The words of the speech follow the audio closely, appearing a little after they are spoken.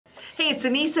it's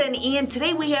Anissa and Ian.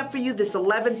 Today we have for you this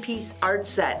 11-piece art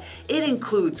set. It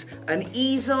includes an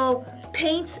easel,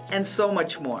 paints, and so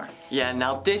much more. Yeah,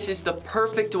 now this is the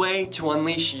perfect way to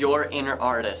unleash your inner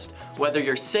artist. Whether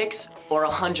you're 6 or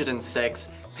 106,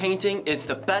 painting is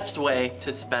the best way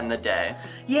to spend the day.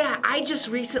 Yeah, I just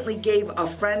recently gave a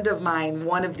friend of mine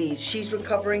one of these. She's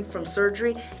recovering from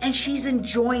surgery and she's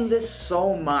enjoying this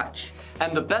so much.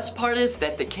 And the best part is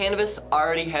that the canvas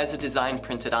already has a design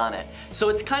printed on it. So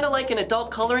it's kind of like an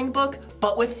adult coloring book,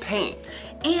 but with paint.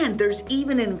 And there's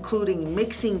even including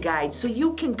mixing guides so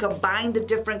you can combine the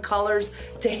different colors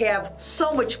to have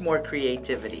so much more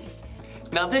creativity.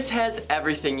 Now this has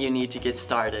everything you need to get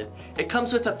started. It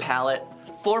comes with a palette,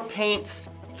 4 paints,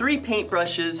 3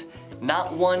 paintbrushes,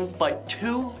 not 1 but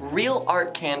 2 real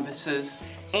art canvases,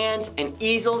 and an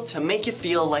easel to make you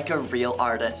feel like a real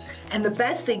artist. And the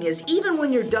best thing is, even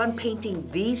when you're done painting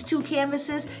these 2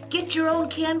 canvases, get your own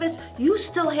canvas, you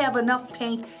still have enough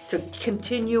paint to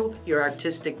continue your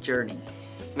artistic journey.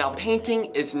 Now painting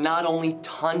is not only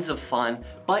tons of fun,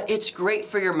 but it's great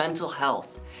for your mental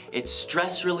health. It's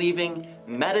stress relieving,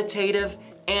 meditative,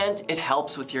 and it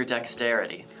helps with your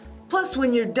dexterity. Plus,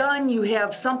 when you're done, you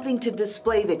have something to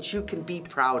display that you can be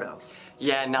proud of.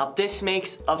 Yeah, now this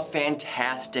makes a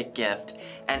fantastic gift.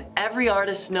 And every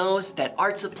artist knows that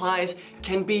art supplies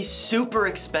can be super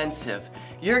expensive.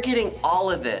 You're getting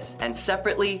all of this, and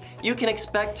separately, you can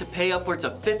expect to pay upwards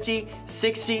of $50,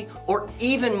 $60, or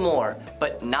even more,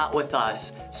 but not with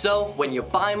us. So when you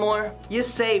buy more, you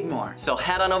save more. So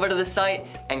head on over to the site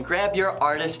and grab your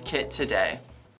artist kit today.